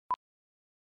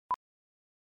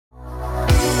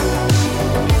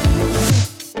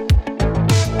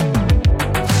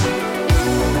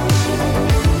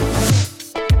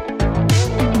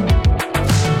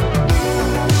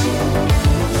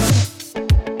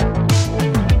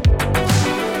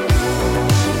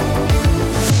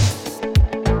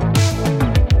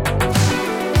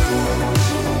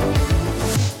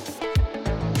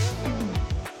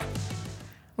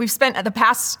We've spent the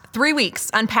past 3 weeks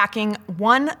unpacking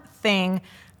one thing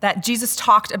that Jesus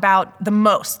talked about the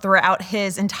most throughout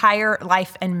his entire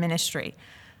life and ministry,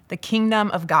 the kingdom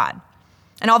of God.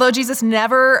 And although Jesus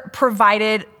never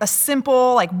provided a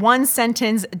simple,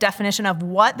 one-sentence definition of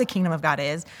what the kingdom of God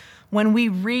is, when we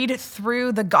read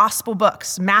through the gospel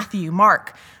books, Matthew,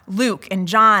 Mark, Luke, and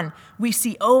John, we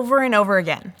see over and over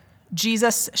again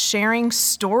Jesus sharing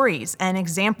stories and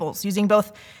examples using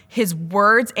both his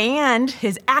words and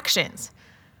his actions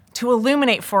to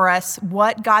illuminate for us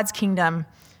what God's kingdom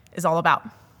is all about.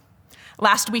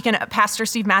 Last weekend, Pastor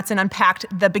Steve Mattson unpacked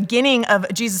the beginning of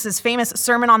Jesus' famous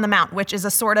Sermon on the Mount, which is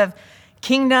a sort of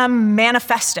kingdom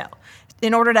manifesto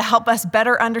in order to help us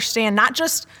better understand not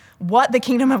just what the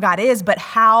kingdom of God is, but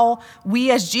how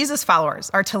we as Jesus followers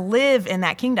are to live in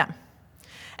that kingdom.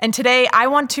 And today, I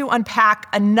want to unpack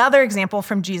another example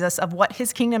from Jesus of what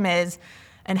his kingdom is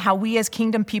and how we as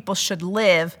kingdom people should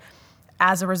live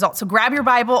as a result. So grab your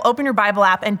Bible, open your Bible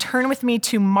app, and turn with me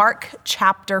to Mark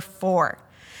chapter 4.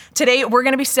 Today, we're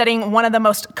going to be studying one of the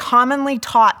most commonly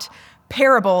taught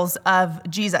parables of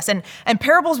Jesus. And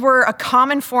parables were a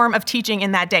common form of teaching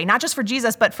in that day, not just for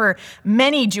Jesus, but for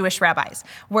many Jewish rabbis,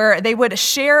 where they would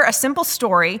share a simple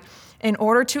story in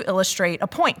order to illustrate a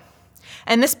point.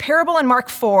 And this parable in Mark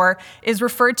 4 is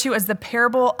referred to as the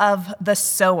parable of the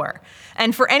sower.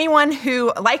 And for anyone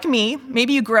who, like me,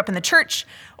 maybe you grew up in the church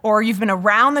or you've been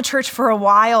around the church for a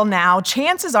while now,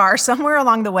 chances are somewhere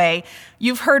along the way,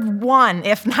 you've heard one,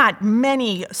 if not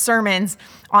many, sermons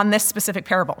on this specific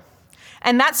parable.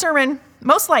 And that sermon,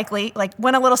 most likely,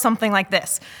 went a little something like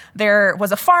this. There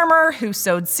was a farmer who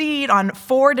sowed seed on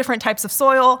 4 different types of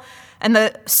soil, and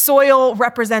the soil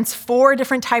represents 4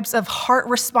 different types of heart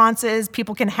responses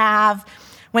people can have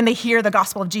when they hear the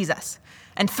gospel of Jesus.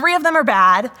 And 3 of them are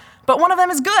bad, but 1 of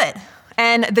them is good.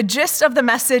 And the gist of the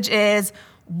message is,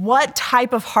 what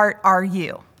type of heart are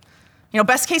you?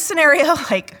 Best case scenario,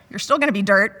 you're still going to be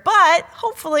dirt, but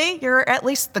hopefully you're at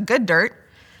least the good dirt.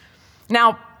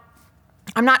 Now,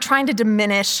 I'm not trying to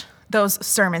diminish those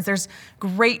sermons. There's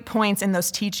great points in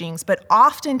those teachings, but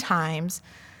oftentimes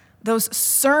those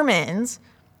sermons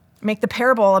make the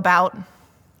parable about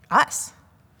us.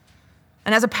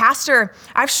 And as a pastor,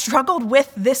 I've struggled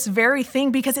with this very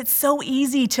thing because it's so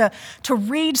easy to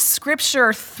read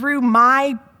scripture through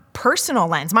my personal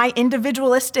lens, my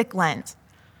individualistic lens.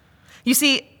 You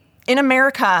see, in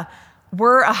America,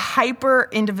 we're a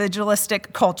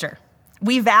hyper-individualistic culture.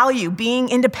 We value being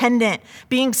independent,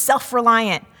 being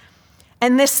self-reliant.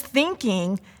 And this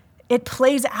thinking, it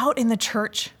plays out in the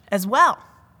church as well,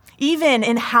 even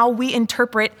in how we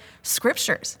interpret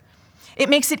scriptures. It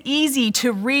makes it easy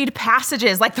to read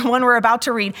passages like the one we're about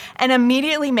to read and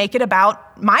immediately make it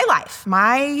about my life,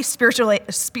 my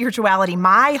spirituality,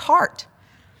 my heart.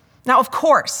 Now, of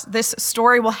course, this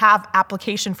story will have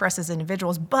application for us as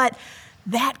individuals, but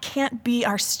that can't be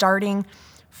our starting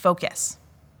focus.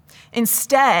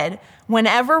 Instead,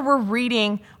 whenever we're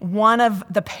reading one of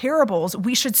the parables,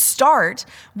 we should start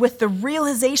with the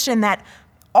realization that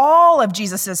all of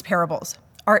Jesus' parables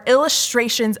are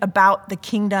illustrations about the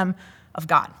kingdom of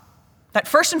God. That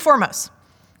first and foremost,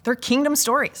 they're kingdom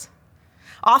stories.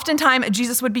 Oftentimes,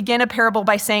 Jesus would begin a parable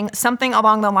by saying something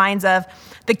along the lines of,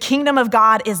 the kingdom of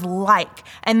God is like,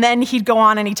 and then he'd go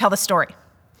on and he'd tell the story.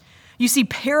 You see,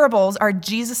 parables are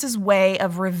Jesus' way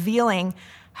of revealing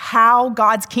how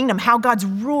God's kingdom, how God's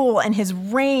rule and his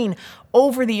reign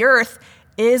over the earth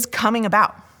is coming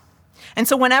about. And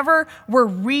so whenever we're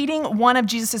reading one of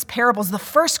Jesus' parables, the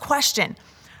first question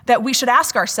that we should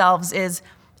ask ourselves is,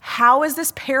 how is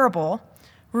this parable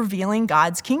revealing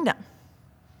God's kingdom?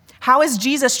 How is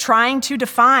Jesus trying to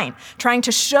define, trying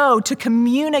to show, to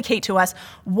communicate to us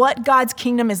what God's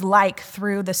kingdom is like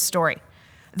through this story?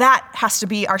 That has to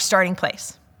be our starting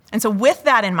place. And so with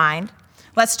that in mind,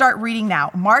 let's start reading now.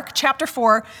 Mark chapter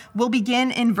 4, we'll begin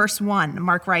in verse 1.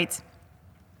 Mark writes,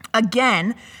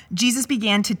 "Again, Jesus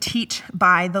began to teach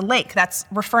by the lake." That's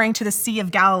referring to the Sea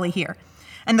of Galilee here.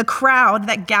 "And the crowd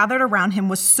that gathered around him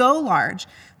was so large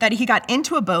that he got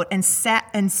into a boat and sat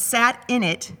in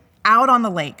it out on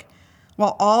the lake,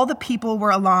 while all the people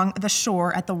were along the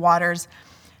shore at the water's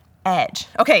edge."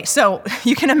 Okay, so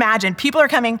you can imagine people are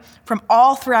coming from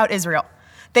all throughout Israel.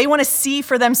 They want to see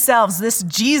for themselves this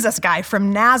Jesus guy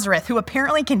from Nazareth who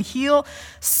apparently can heal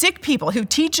sick people, who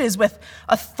teaches with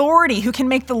authority, who can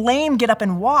make the lame get up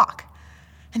and walk.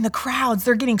 And the crowds,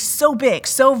 they're getting so big,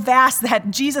 so vast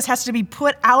that Jesus has to be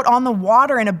put out on the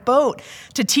water in a boat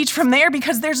to teach from there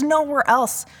because there's nowhere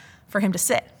else for him to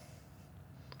sit.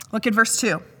 Look at verse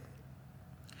 2.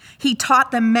 "He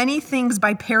taught them many things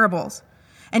by parables,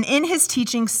 and in his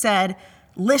teaching said,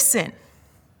 'Listen,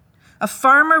 A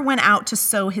farmer went out to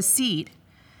sow his seed.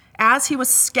 As he was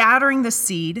scattering the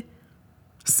seed,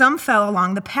 some fell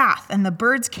along the path, and the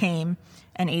birds came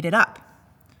and ate it up.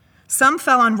 Some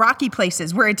fell on rocky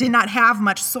places where it did not have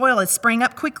much soil. It sprang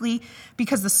up quickly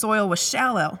because the soil was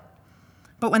shallow.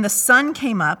 But when the sun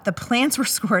came up, the plants were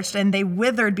scorched and they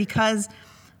withered because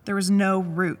there was no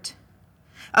root.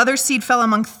 Other seed fell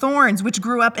among thorns, which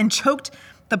grew up and choked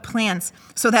the plants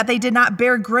so that they did not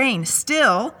bear grain.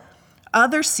 Still,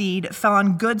 other seed fell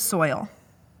on good soil.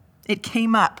 It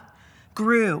came up,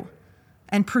 grew,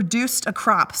 and produced a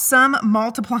crop, some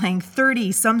multiplying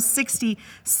 30, some 60,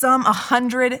 some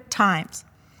 100 times.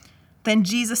 Then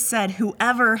Jesus said,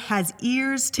 "Whoever has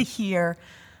ears to hear,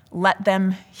 let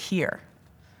them hear."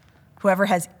 Whoever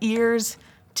has ears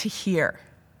to hear,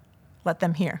 let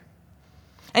them hear.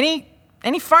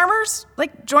 Any farmers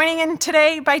joining in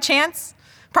today by chance?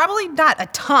 Probably not a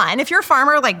ton. If you're a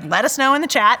farmer, let us know in the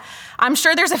chat. I'm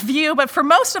sure there's a few, but for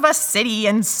most of us city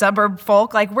and suburb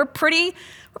folk, we're pretty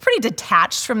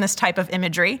detached from this type of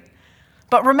imagery.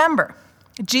 But remember,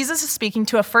 Jesus is speaking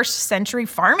to a first century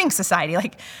farming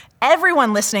society.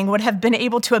 Everyone listening would have been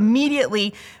able to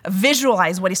immediately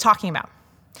visualize what he's talking about.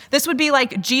 This would be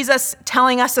like Jesus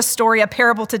telling us a story, a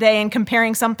parable today, and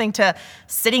comparing something to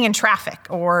sitting in traffic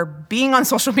or being on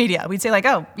social media. We'd say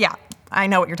oh, yeah, I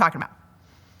know what you're talking about.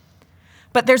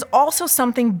 But there's also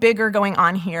something bigger going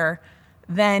on here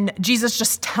than Jesus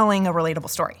just telling a relatable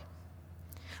story.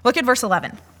 Look at verse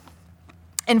 11.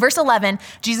 In verse 11,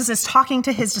 Jesus is talking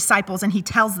to his disciples and he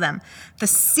tells them, "The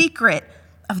secret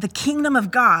of the kingdom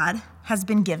of God has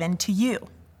been given to you."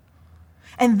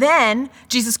 And then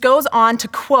Jesus goes on to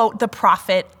quote the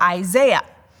prophet Isaiah.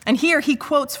 And here he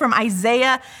quotes from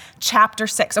Isaiah chapter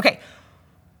 6. Okay,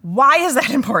 why is that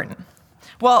important?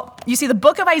 Well, you see, the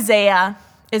book of Isaiah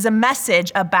is a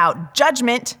message about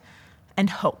judgment and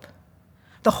hope.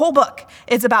 The whole book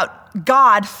is about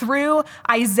God through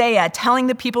Isaiah telling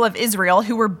the people of Israel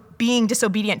who were being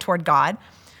disobedient toward God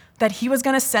that he was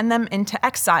going to send them into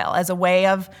exile as a way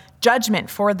of judgment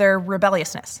for their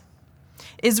rebelliousness.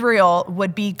 Israel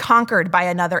would be conquered by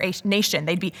another nation.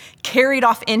 They'd be carried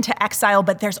off into exile,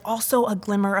 but there's also a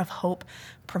glimmer of hope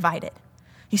provided.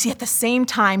 You see, at the same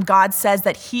time, God says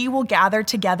that he will gather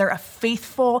together a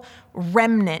faithful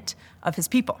remnant of his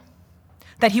people,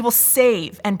 that he will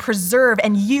save and preserve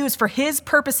and use for his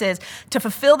purposes to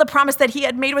fulfill the promise that he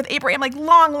had made with Abraham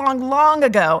long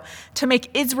ago, to make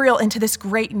Israel into this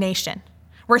great nation,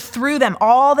 where through them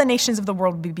all the nations of the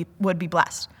world would be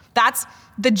blessed. That's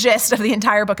the gist of the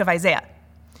entire book of Isaiah.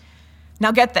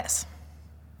 Now get this.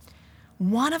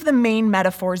 One of the main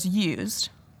metaphors used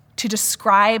to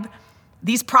describe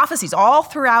these prophecies all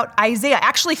throughout Isaiah,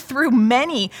 actually through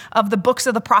many of the books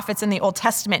of the prophets in the Old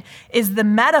Testament, is the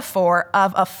metaphor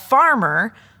of a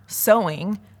farmer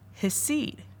sowing his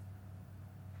seed.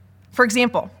 For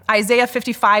example, Isaiah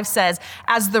 55 says,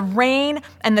 "As the rain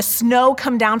and the snow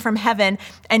come down from heaven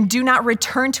and do not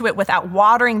return to it without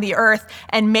watering the earth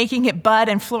and making it bud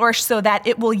and flourish so that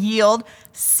it will yield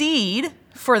seed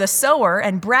for the sower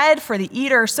and bread for the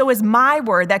eater, so is my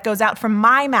word that goes out from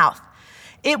my mouth.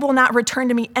 It will not return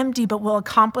to me empty, but will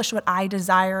accomplish what I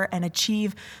desire and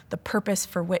achieve the purpose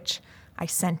for which I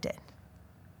sent it."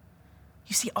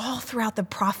 You see, all throughout the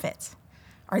prophets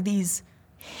are these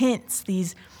hints,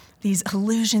 these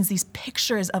allusions, these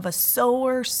pictures of a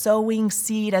sower sowing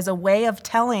seed as a way of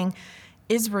telling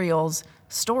Israel's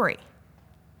story.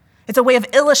 It's a way of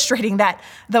illustrating that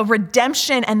the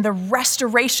redemption and the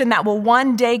restoration that will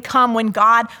one day come when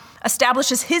God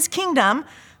establishes his kingdom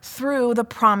through the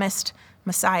promised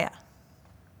Messiah.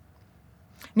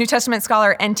 New Testament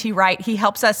scholar N.T. Wright, he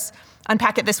helps us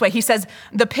unpack it this way. He says,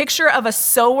 the picture of a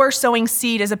sower sowing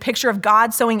seed is a picture of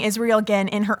God sowing Israel again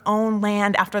in her own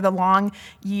land after the long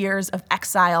years of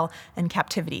exile and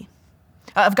captivity.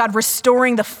 Of God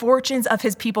restoring the fortunes of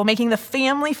his people, making the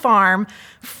family farm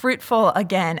fruitful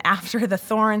again after the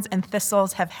thorns and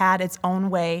thistles have had its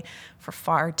own way for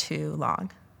far too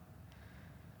long.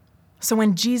 So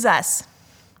when Jesus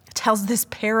tells this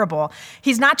parable,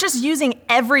 he's not just using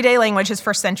everyday language his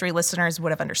first century listeners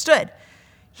would have understood.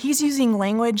 He's using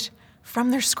language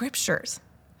from their scriptures,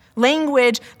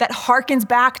 language that harkens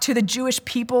back to the Jewish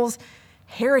people's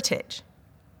heritage.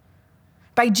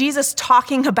 By Jesus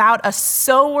talking about a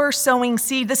sower sowing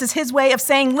seed, this is his way of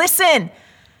saying, listen,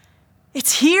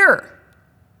 it's here.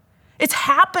 It's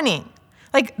happening.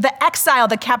 Like the exile,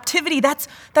 the captivity, that's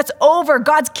over.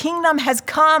 God's kingdom has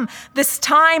come. This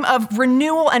time of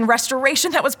renewal and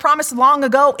restoration that was promised long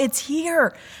ago, it's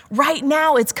here. Right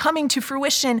now, it's coming to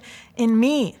fruition in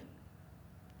me.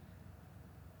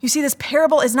 You see, this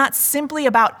parable is not simply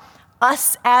about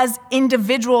us as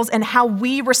individuals and how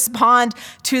we respond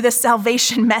to the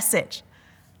salvation message.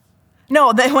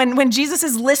 No, that when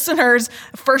Jesus' listeners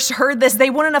first heard this, they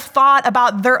wouldn't have thought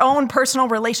about their own personal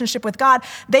relationship with God.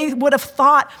 They would have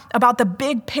thought about the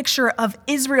big picture of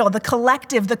Israel, the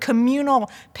collective, the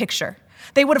communal picture.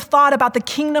 They would have thought about the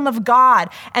kingdom of God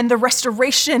and the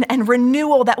restoration and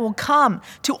renewal that will come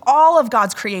to all of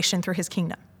God's creation through his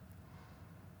kingdom.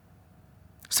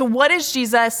 So what is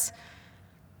Jesus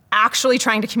actually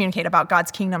trying to communicate about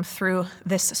God's kingdom through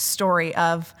this story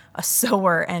of a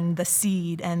sower and the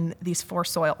seed and these four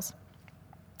soils?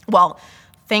 Well,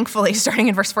 thankfully, starting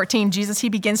in verse 14, he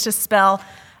begins to spell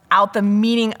out the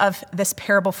meaning of this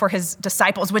parable for his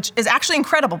disciples, which is actually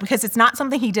incredible because it's not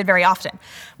something he did very often.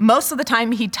 Most of the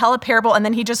time, he'd tell a parable and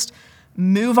then he'd just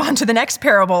move on to the next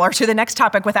parable or to the next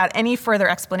topic without any further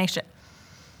explanation.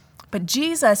 But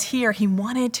Jesus here, he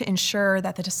wanted to ensure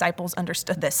that the disciples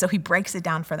understood this, so he breaks it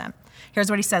down for them. Here's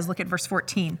what he says. Look at verse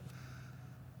 14.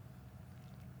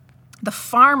 The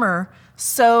farmer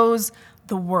sows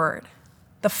the word.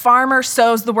 The farmer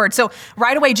sows the word. So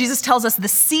right away, Jesus tells us the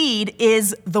seed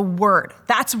is the word.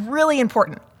 That's really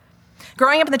important.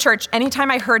 Growing up in the church,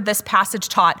 anytime I heard this passage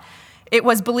taught, it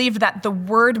was believed that the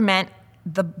word meant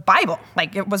the Bible,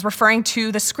 like it was referring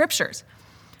to the scriptures.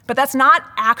 But that's not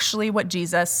actually what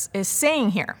Jesus is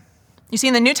saying here. You see,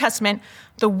 in the New Testament,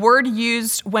 the word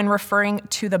used when referring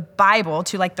to the Bible,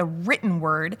 to like the written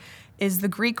word, is the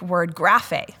Greek word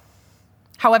graphe.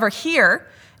 However, here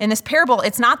in this parable,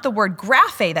 it's not the word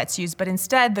graphe that's used, but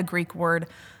instead the Greek word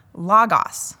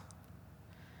logos.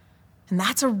 And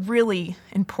that's a really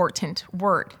important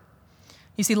word.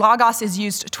 You see, logos is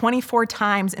used 24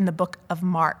 times in the book of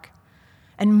Mark.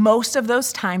 And most of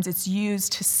those times it's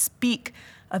used to speak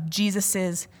of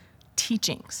Jesus's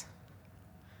teachings.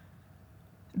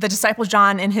 The disciple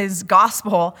John in his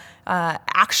gospel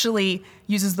actually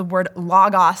uses the word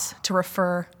logos to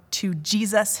refer to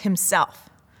Jesus himself.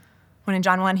 When in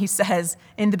John 1, he says,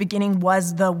 in the beginning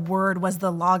was the word, was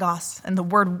the logos, and the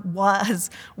word was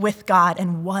with God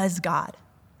and was God.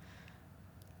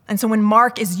 And so when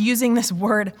Mark is using this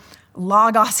word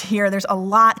logos here, there's a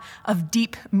lot of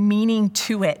deep meaning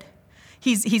to it.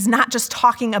 He's not just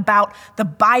talking about the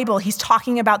Bible, he's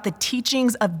talking about the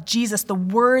teachings of Jesus, the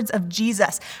words of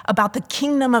Jesus, about the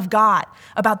kingdom of God,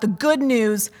 about the good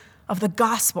news of the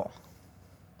gospel.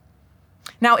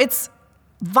 Now, it's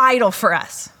vital for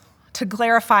us to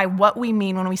clarify what we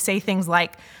mean when we say things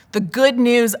like the good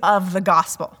news of the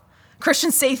gospel.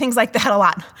 Christians say things like that a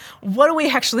lot. What do we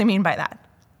actually mean by that?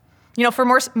 You know, for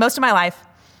most of my life,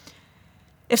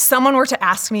 if someone were to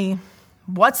ask me,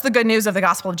 what's the good news of the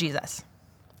gospel of Jesus?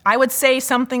 I would say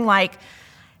something like,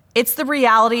 it's the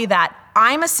reality that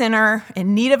I'm a sinner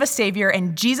in need of a savior,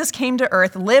 and Jesus came to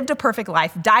earth, lived a perfect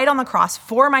life, died on the cross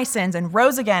for my sins, and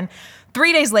rose again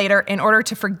 3 days later in order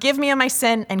to forgive me of my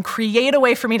sin and create a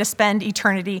way for me to spend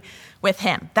eternity with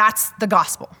him. That's the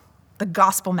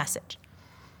gospel message.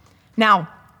 Now,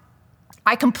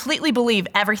 I completely believe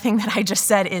everything that I just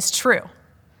said is true.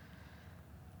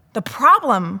 The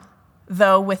problem,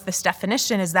 though, with this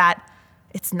definition is that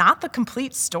it's not the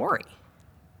complete story.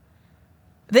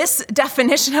 This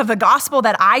definition of the gospel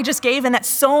that I just gave and that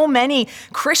so many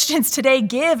Christians today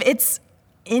give, it's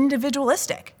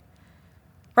individualistic,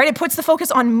 right? It puts the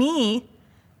focus on me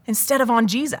instead of on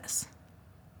Jesus.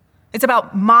 It's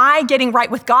about my getting right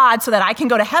with God so that I can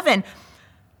go to heaven,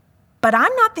 but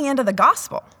I'm not the end of the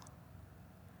gospel.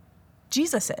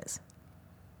 Jesus is.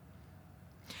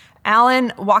 Alan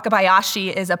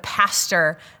Wakabayashi is a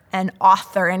pastor and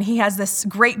author, and he has this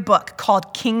great book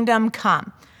called Kingdom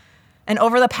Come. And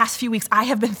over the past few weeks, I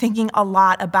have been thinking a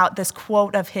lot about this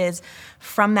quote of his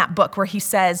from that book where he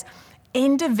says,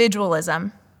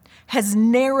 individualism has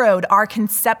narrowed our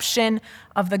conception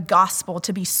of the gospel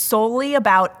to be solely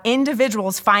about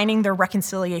individuals finding their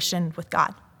reconciliation with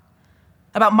God,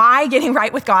 about my getting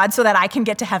right with God so that I can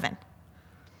get to heaven.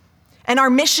 And our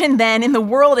mission then in the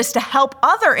world is to help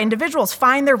other individuals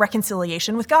find their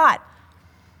reconciliation with God.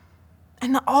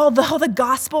 And although the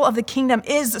gospel of the kingdom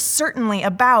is certainly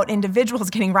about individuals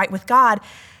getting right with God,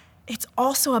 it's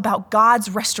also about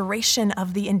God's restoration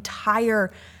of the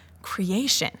entire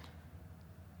creation.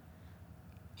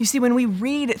 You see, when we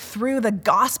read through the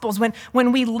Gospels,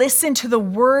 when we listen to the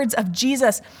words of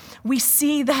Jesus, we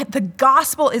see that the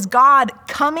gospel is God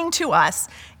coming to us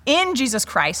in Jesus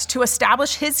Christ to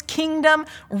establish his kingdom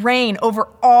reign over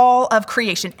all of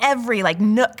creation, every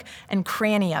nook and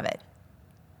cranny of it.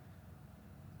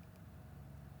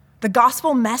 The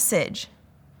gospel message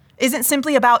isn't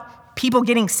simply about people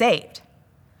getting saved.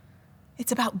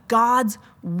 It's about God's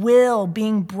will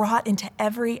being brought into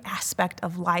every aspect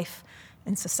of life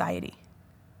and society.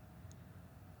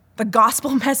 The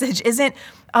gospel message isn't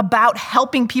about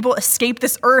helping people escape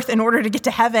this earth in order to get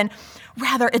to heaven.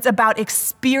 Rather, it's about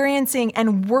experiencing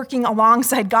and working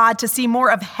alongside God to see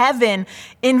more of heaven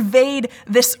invade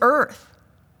this earth.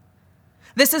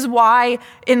 This is why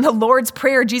in the Lord's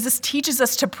Prayer, Jesus teaches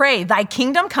us to pray, "Thy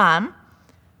kingdom come,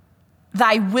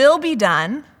 thy will be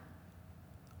done."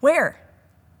 Where?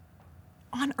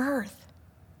 On earth.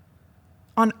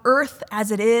 On earth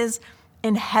as it is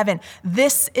in heaven.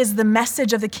 This is the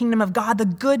message of the kingdom of God, the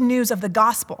good news of the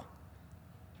gospel.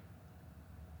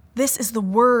 This is the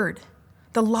word,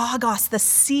 the logos, the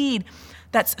seed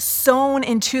that's sown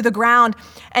into the ground.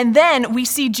 And then we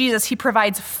see Jesus, he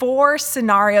provides 4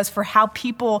 scenarios for how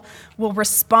people will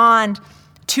respond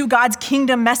to God's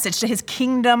kingdom message, to his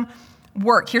kingdom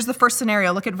work. Here's the first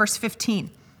scenario. Look at verse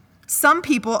 15. Some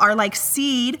people are like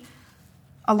seed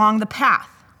along the path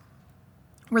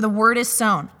where the word is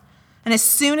sown. And as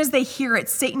soon as they hear it,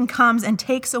 Satan comes and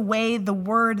takes away the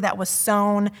word that was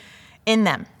sown in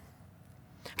them.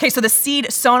 Okay, so the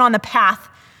seed sown on the path,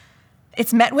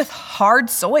 it's met with hard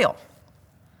soil.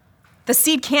 The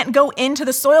seed can't go into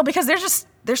the soil because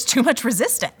there's too much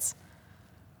resistance.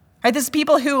 Right? This is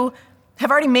people who have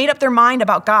already made up their mind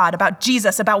about God, about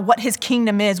Jesus, about what his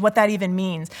kingdom is, what that even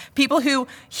means. People who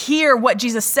hear what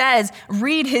Jesus says,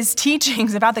 read his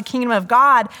teachings about the kingdom of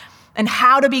God and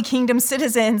how to be kingdom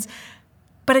citizens,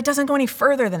 but it doesn't go any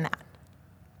further than that.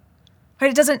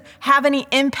 Right? It doesn't have any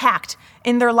impact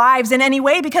in their lives in any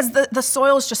way because the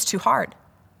soil is just too hard.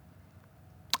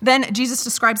 Then Jesus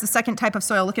describes the second type of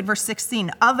soil. Look at verse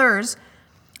 16. Others,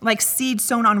 like seed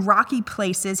sown on rocky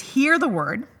places, hear the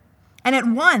word and at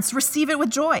once receive it with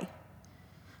joy.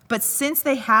 But since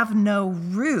they have no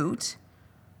root,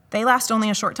 they last only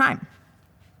a short time.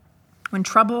 When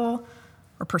trouble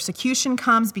or persecution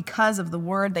comes because of the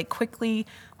word, they quickly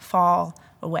fall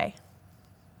away.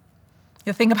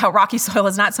 The thing about rocky soil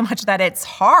is not so much that it's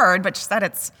hard, but just that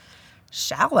it's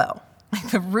shallow.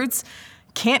 Like the roots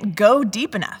can't go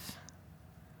deep enough.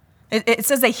 It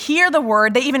says they hear the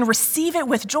word, they even receive it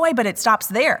with joy, but it stops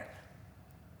there.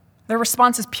 Their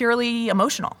response is purely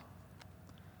emotional.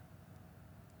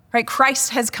 Right? Christ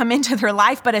has come into their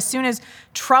life, but as soon as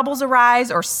troubles arise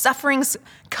or sufferings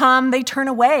come, they turn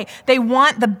away. They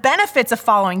want the benefits of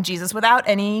following Jesus without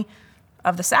any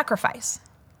of the sacrifice.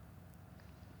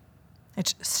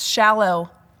 It's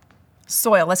shallow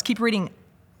soil. Let's keep reading.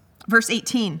 Verse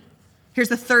 18. Here's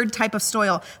the third type of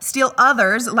soil. Still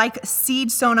others, like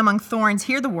seed sown among thorns,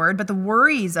 hear the word, but the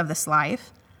worries of this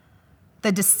life,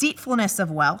 the deceitfulness of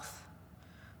wealth,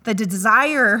 the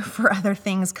desire for other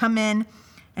things come in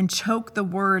and choke the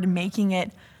word, making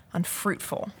it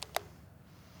unfruitful.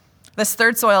 This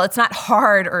third soil, it's not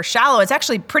hard or shallow. It's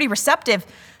actually pretty receptive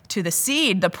to the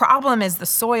seed. The problem is the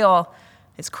soil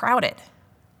is crowded.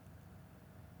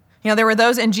 You know, there were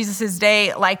those in Jesus'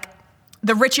 day, like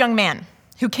the rich young man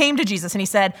who came to Jesus and he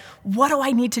said, "What do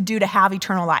I need to do to have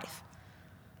eternal life?"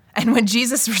 And when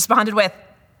Jesus responded with,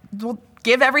 "Well,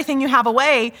 give everything you have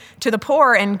away to the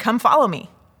poor and come follow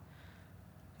me,"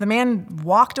 the man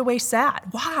walked away sad.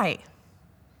 Why?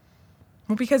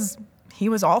 Well, because he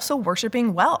was also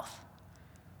worshiping wealth.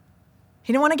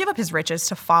 He didn't want to give up his riches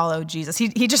to follow Jesus.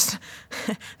 He just,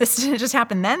 this didn't just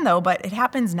happen then though, but it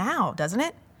happens now, doesn't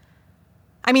it?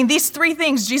 I mean, these 3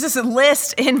 things Jesus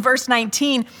lists in verse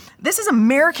 19, this is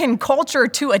American culture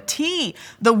to a T.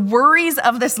 The worries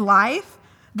of this life,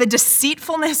 the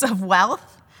deceitfulness of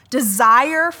wealth,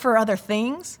 desire for other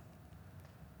things.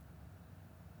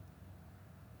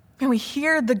 And we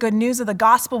hear the good news of the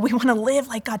gospel. We want to live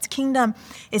like God's kingdom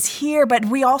is here, but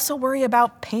we also worry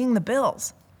about paying the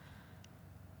bills,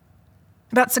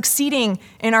 about succeeding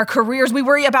in our careers. We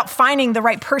worry about finding the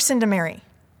right person to marry.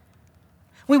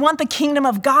 We want the kingdom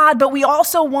of God, but we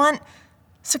also want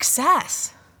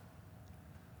success,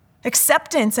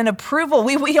 acceptance, and approval.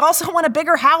 We also want a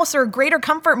bigger house or greater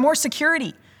comfort, more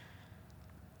security.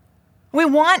 We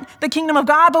want the kingdom of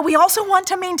God, but we also want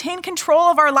to maintain control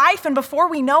of our life. And before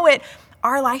we know it,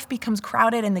 our life becomes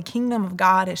crowded and the kingdom of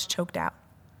God is choked out.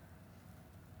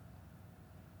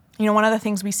 You know, one of the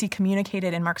things we see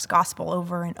communicated in Mark's gospel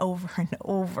over and over and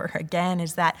over again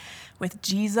is that with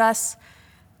Jesus,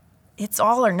 it's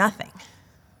all or nothing.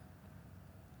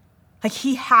 Like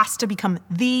he has to become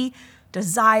the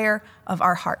desire of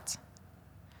our hearts.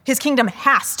 His kingdom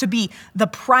has to be the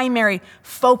primary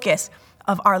focus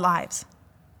of our lives.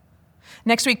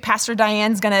 Next week, Pastor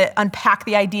Diane's going to unpack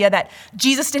the idea that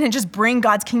Jesus didn't just bring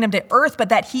God's kingdom to earth, but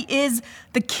that he is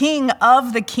the king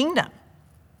of the kingdom.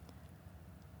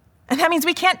 And that means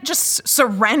we can't just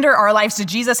surrender our lives to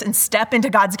Jesus and step into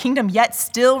God's kingdom, yet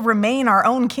still remain our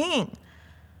own king.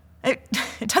 It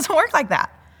doesn't work like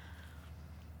that.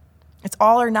 It's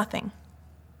all or nothing.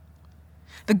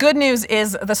 The good news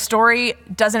is the story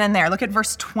doesn't end there. Look at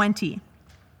verse 20.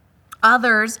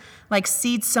 Others, like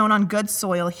seed sown on good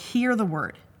soil, hear the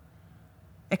word,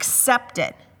 accept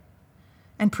it,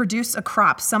 and produce a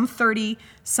crop, some 30,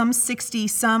 some 60,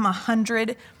 some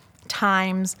 100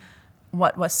 times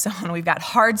what was sown. We've got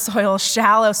hard soil,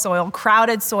 shallow soil,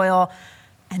 crowded soil,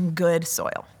 and good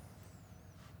soil.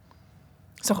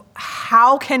 So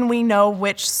how can we know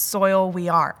which soil we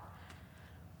are?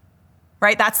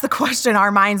 Right? That's the question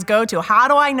our minds go to. How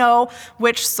do I know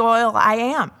which soil I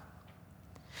am?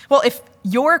 Well, if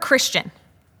you're a Christian,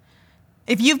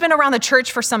 if you've been around the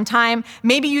church for some time,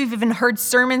 maybe you've even heard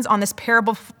sermons on this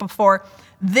parable before,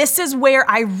 this is where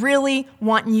I really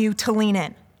want you to lean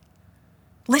in.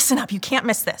 Listen up, you can't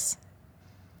miss this.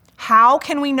 How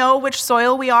can we know which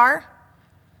soil we are?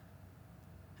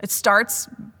 It starts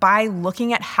by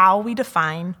looking at how we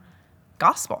define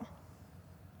gospel.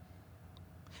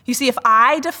 You see, if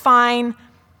I define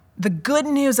the good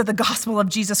news of the gospel of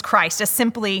Jesus Christ as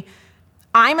simply,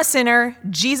 I'm a sinner,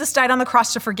 Jesus died on the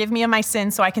cross to forgive me of my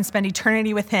sins so I can spend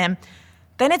eternity with him,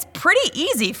 then it's pretty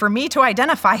easy for me to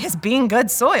identify as being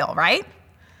good soil, right?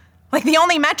 Like the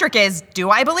only metric is, do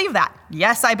I believe that?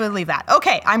 Yes, I believe that.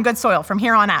 Okay, I'm good soil from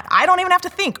here on out. I don't even have to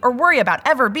think or worry about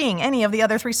ever being any of the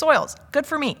other three soils. Good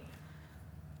for me.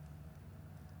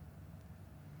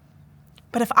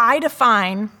 But if I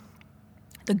define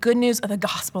the good news of the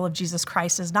gospel of Jesus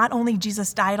Christ as not only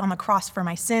Jesus died on the cross for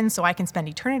my sins so I can spend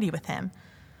eternity with him,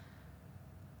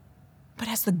 but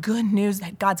as the good news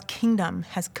that God's kingdom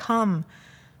has come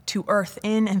to earth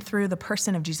in and through the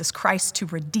person of Jesus Christ to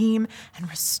redeem and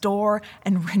restore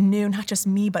and renew not just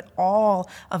me, but all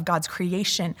of God's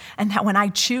creation. And that when I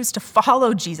choose to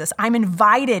follow Jesus, I'm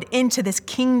invited into this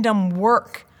kingdom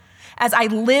work as I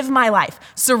live my life,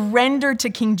 surrendered to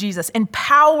King Jesus,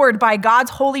 empowered by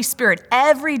God's Holy Spirit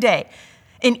every day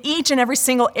in each and every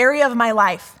single area of my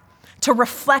life to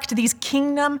reflect these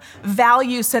kingdom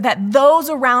values so that those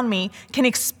around me can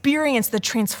experience the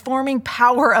transforming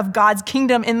power of God's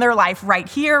kingdom in their life right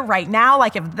here, right now.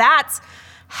 Like if that's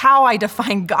how I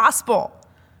define gospel,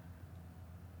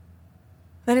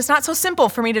 then it's not so simple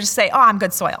for me to just say, oh, I'm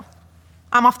good soil.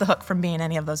 I'm off the hook from being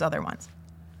any of those other ones.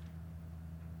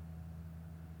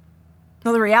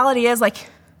 No, the reality is, like,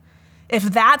 if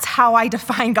that's how I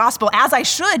define gospel, as I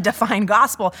should define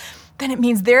gospel, then it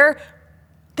means there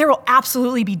will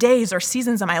absolutely be days or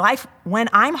seasons in my life when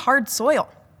I'm hard soil,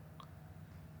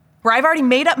 where I've already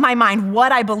made up my mind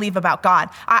what I believe about God.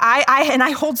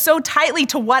 I hold so tightly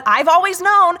to what I've always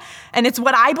known, and it's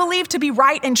what I believe to be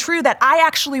right and true, that I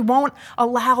actually won't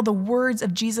allow the words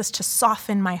of Jesus to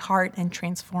soften my heart and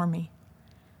transform me.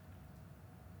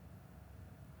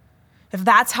 If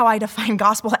that's how I define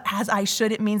gospel as I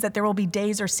should, it means that there will be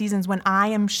days or seasons when I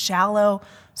am shallow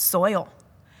soil.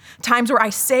 Times where I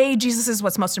say Jesus is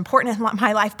what's most important in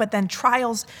my life, but then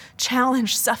trials,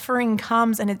 challenge, suffering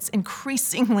comes, and it's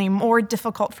increasingly more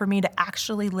difficult for me to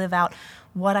actually live out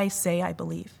what I say I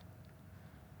believe.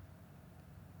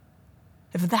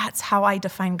 If that's how I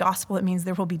define gospel, it means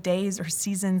there will be days or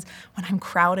seasons when I'm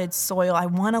crowded soil. I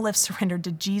want to live surrendered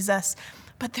to Jesus,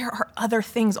 but there are other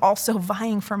things also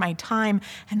vying for my time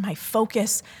and my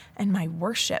focus and my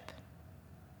worship.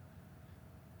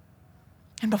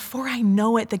 And before I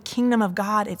know it, the kingdom of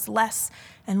God, it's less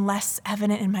and less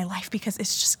evident in my life because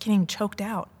it's just getting choked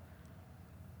out.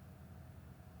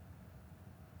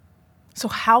 So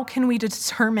how can we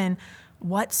determine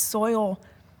what soil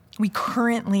we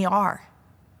currently are?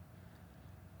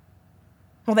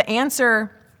 Well, the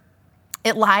answer,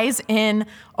 it lies in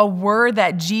a word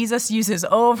that Jesus uses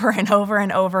over and over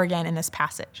and over again in this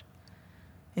passage.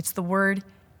 It's the word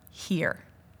hear.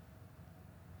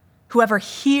 Whoever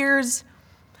hears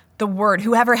the word,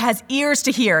 whoever has ears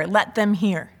to hear, let them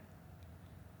hear.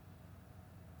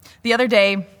 The other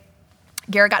day,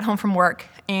 Garrett got home from work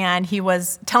and he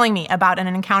was telling me about an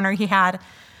encounter he had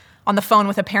on the phone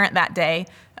with a parent that day.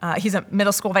 He's a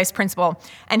middle school vice principal,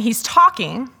 and he's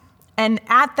talking. And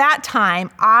at that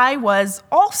time, I was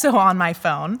also on my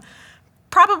phone,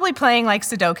 probably playing like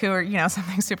Sudoku or,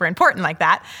 something super important like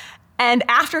that. And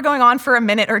after going on for a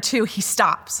minute or two, he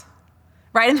stops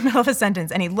right in the middle of a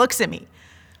sentence and he looks at me,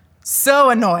 so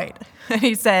annoyed. And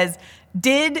he says,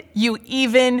 "Did you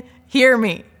even hear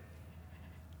me?"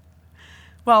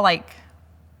 Well,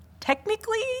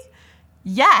 technically,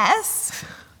 yes.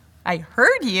 I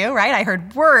heard you, right? I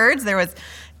heard words. There was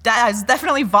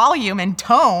definitely volume and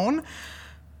tone.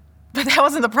 But that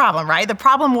wasn't the problem, right? The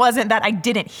problem wasn't that I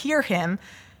didn't hear him.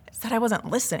 It's that I wasn't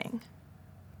listening.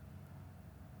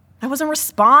 I wasn't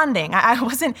responding. I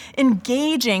wasn't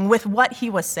engaging with what he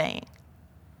was saying.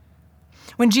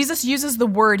 When Jesus uses the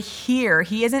word hear,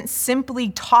 he isn't simply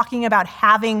talking about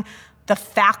having the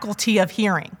faculty of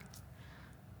hearing.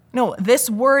 No, this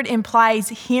word implies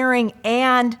hearing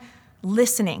and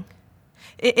listening.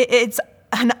 It's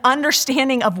an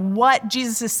understanding of what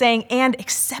Jesus is saying and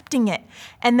accepting it,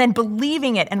 and then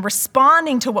believing it and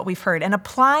responding to what we've heard and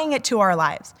applying it to our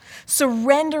lives,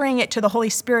 surrendering it to the Holy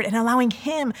Spirit and allowing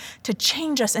him to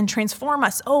change us and transform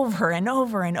us over and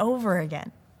over and over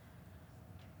again.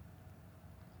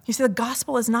 You see, the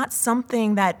gospel is not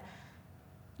something that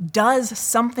does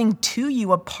something to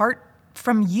you apart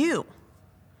from you.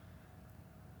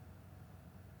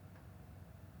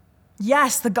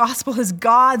 Yes, the gospel is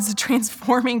God's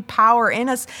transforming power in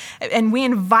us, and we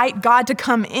invite God to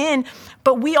come in,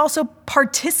 but we also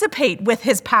participate with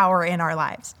his power in our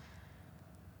lives.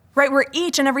 Right? We're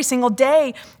each and every single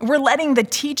day, we're letting the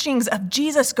teachings of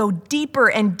Jesus go deeper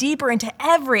and deeper into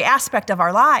every aspect of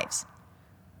our lives.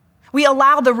 We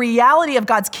allow the reality of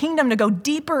God's kingdom to go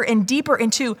deeper and deeper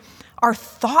into our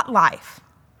thought life,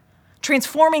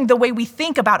 transforming the way we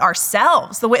think about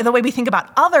ourselves, the way we think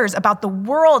about others, about the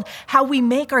world, how we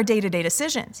make our day-to-day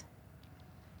decisions.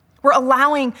 We're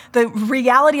allowing the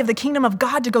reality of the kingdom of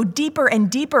God to go deeper and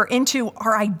deeper into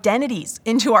our identities,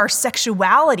 into our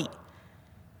sexuality,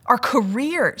 our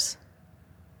careers,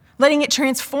 letting it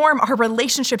transform our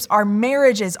relationships, our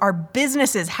marriages, our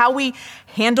businesses, how we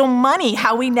handle money,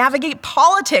 how we navigate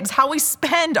politics, how we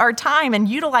spend our time and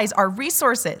utilize our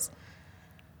resources.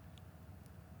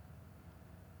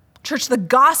 Church, the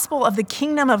gospel of the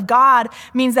kingdom of God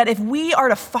means that if we are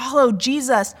to follow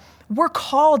Jesus, we're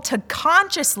called to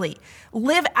consciously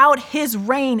live out his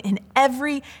reign in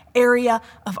every area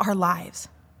of our lives.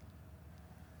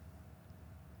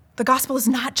 The gospel is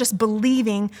not just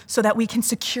believing so that we can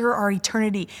secure our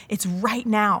eternity. It's right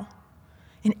now,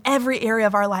 in every area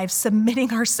of our lives,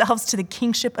 submitting ourselves to the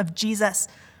kingship of Jesus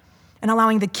and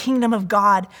allowing the kingdom of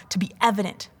God to be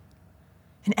evident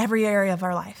in every area of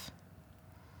our life.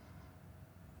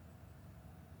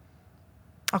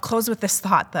 I'll close with this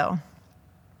thought, though.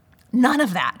 None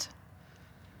of that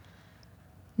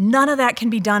can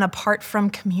be done apart from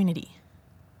community.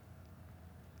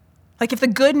 Like if the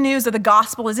good news of the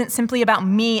gospel isn't simply about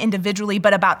me individually,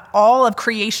 but about all of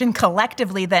creation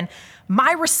collectively, then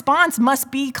my response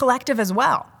must be collective as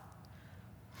well.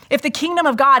 If the kingdom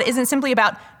of God isn't simply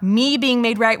about me being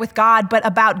made right with God, but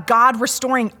about God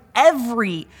restoring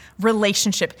every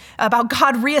relationship, about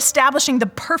God reestablishing the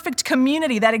perfect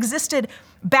community that existed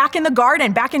back in the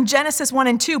garden, back in Genesis 1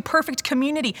 and 2, perfect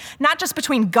community, not just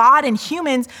between God and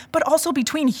humans, but also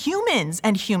between humans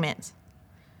and humans.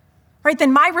 Right?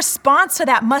 Then my response to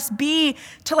that must be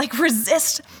to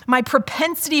resist my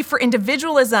propensity for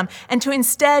individualism and to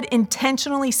instead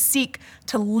intentionally seek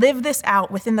to live this out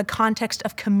within the context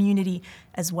of community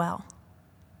as well.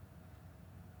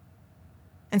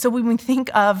 And so when we think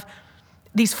of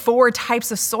these 4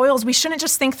 types of soils, we shouldn't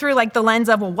just think through the lens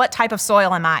of, well, what type of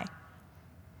soil am I?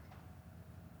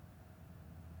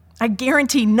 I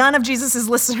guarantee none of Jesus'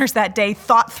 listeners that day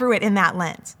thought through it in that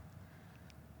lens.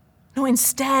 No,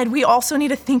 instead, we also need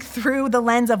to think through the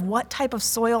lens of what type of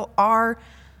soil are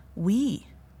we?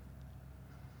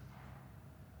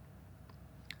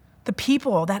 The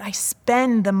people that I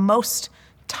spend the most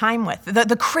time with,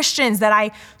 the Christians that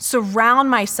I surround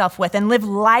myself with and live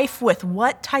life with,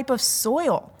 what type of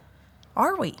soil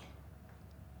are we?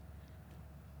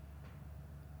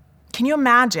 Can you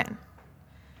imagine?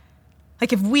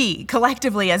 If we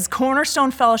collectively as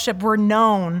Cornerstone Fellowship were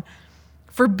known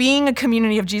for being a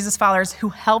community of Jesus followers who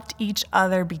helped each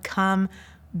other become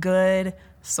good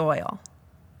soil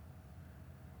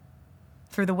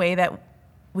through the way that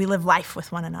we live life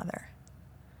with one another,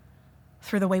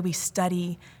 through the way we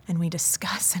study and we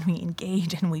discuss and we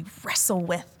engage and we wrestle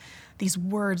with these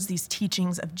words, these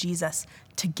teachings of Jesus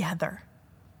together.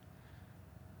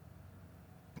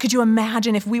 Could you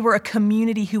imagine if we were a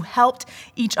community who helped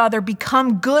each other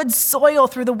become good soil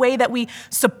through the way that we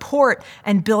support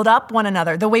and build up one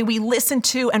another, the way we listen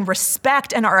to and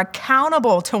respect and are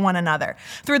accountable to one another,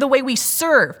 through the way we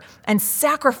serve and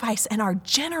sacrifice and are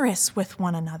generous with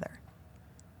one another?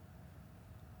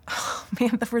 Oh,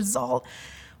 man, the result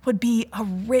would be a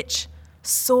rich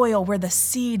soil where the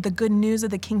seed, the good news of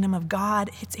the kingdom of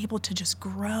God, it's able to just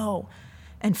grow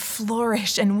and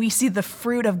flourish, and we see the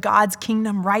fruit of God's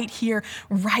kingdom right here,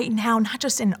 right now, not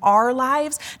just in our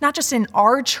lives, not just in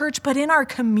our church, but in our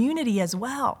community as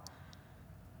well.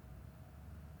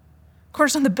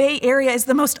 Cornerstone, the Bay Area is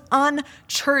the most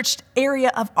unchurched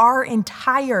area of our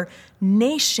entire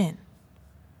nation.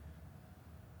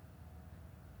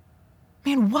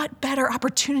 Man, what better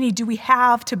opportunity do we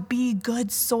have to be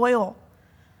good soil?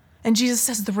 And Jesus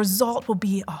says the result will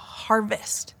be a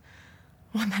harvest,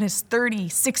 one that is 30,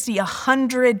 60,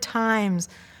 100 times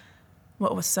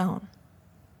what was sown.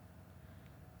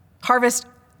 Harvest,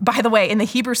 by the way, in the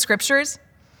Hebrew scriptures,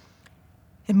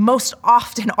 it most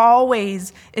often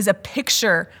always is a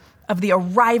picture of the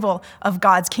arrival of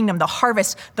God's kingdom. The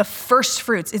harvest, the first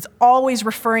fruits, is always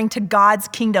referring to God's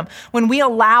kingdom. When we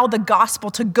allow the gospel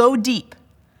to go deep,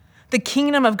 the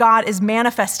kingdom of God is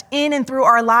manifest in and through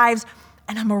our lives,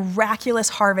 and a miraculous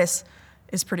harvest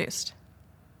is produced.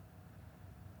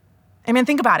 I mean,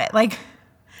 think about it. Like,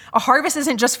 a harvest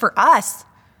isn't just for us,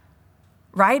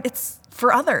 right? It's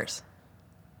for others.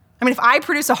 I mean, if I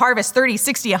produce a harvest 30,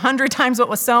 60, 100 times what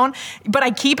was sown, but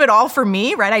I keep it all for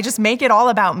me, right? I just make it all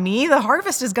about me, the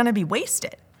harvest is going to be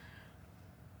wasted.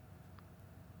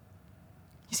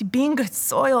 You see, being good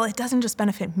soil, it doesn't just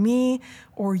benefit me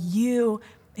or you,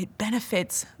 it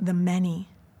benefits the many.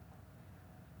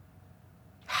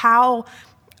 How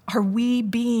are we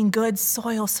being good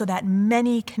soil so that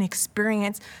many can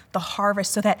experience the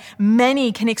harvest, so that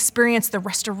many can experience the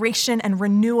restoration and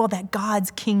renewal that God's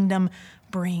kingdom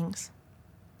brings?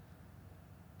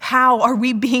 How are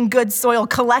we being good soil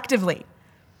collectively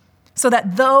so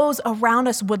that those around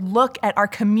us would look at our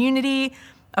community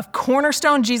of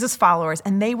Cornerstone Jesus followers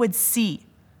and they would see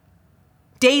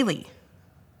daily,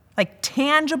 like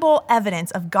tangible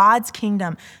evidence of God's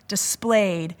kingdom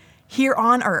displayed here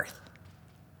on earth,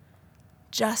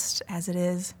 just as it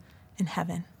is in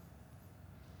heaven?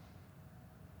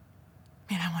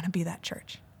 Man, I want to be that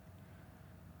church.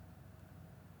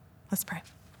 Let's pray.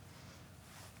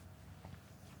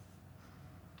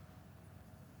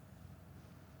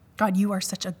 God, you are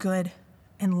such a good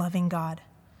and loving God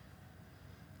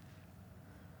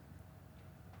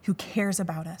who cares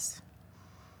about us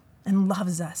and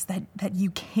loves us, that you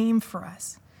came for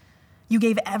us. You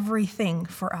gave everything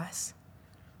for us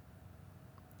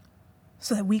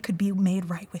so that we could be made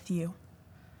right with you.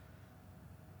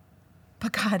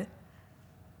 But God,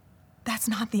 that's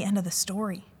not the end of the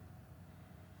story.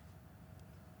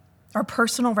 Our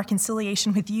personal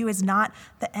reconciliation with you is not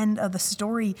the end of the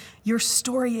story. Your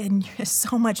story is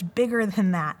so much bigger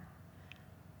than that.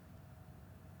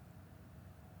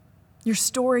 Your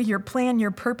story, your plan, your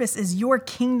purpose is your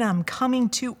kingdom coming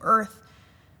to earth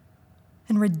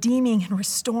and redeeming and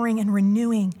restoring and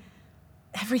renewing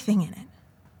everything in it.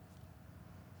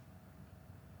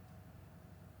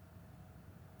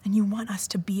 And you want us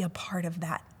to be a part of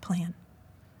that plan.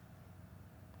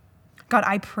 God,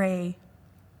 I pray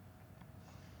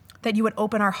that you would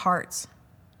open our hearts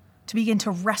to begin to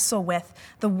wrestle with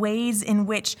the ways in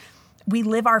which we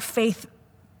live our faith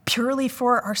purely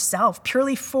for ourselves,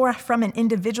 purely from an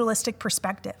individualistic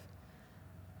perspective.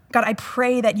 God, I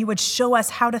pray that you would show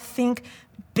us how to think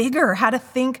bigger, how to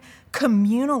think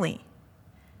communally,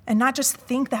 and not just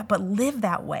think that, but live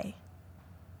that way.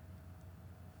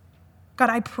 God,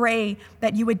 I pray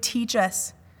that you would teach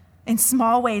us in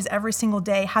small ways every single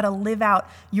day how to live out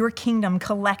your kingdom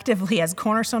collectively as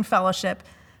Cornerstone Fellowship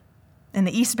in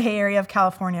the East Bay Area of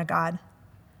California, God.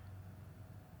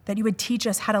 That you would teach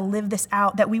us how to live this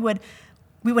out, that we would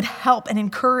help and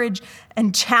encourage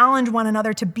and challenge one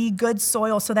another to be good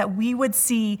soil so that we would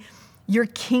see your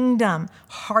kingdom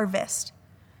harvest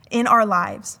in our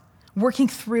lives, working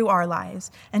through our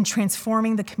lives and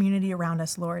transforming the community around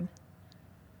us, Lord.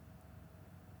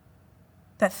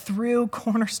 That through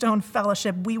Cornerstone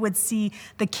Fellowship, we would see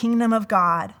the kingdom of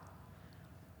God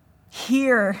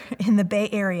here in the Bay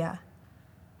Area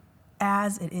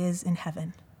as it is in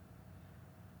heaven.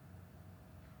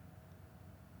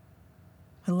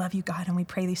 We love you, God, and we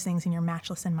pray these things in your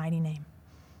matchless and mighty name.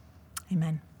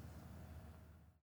 Amen.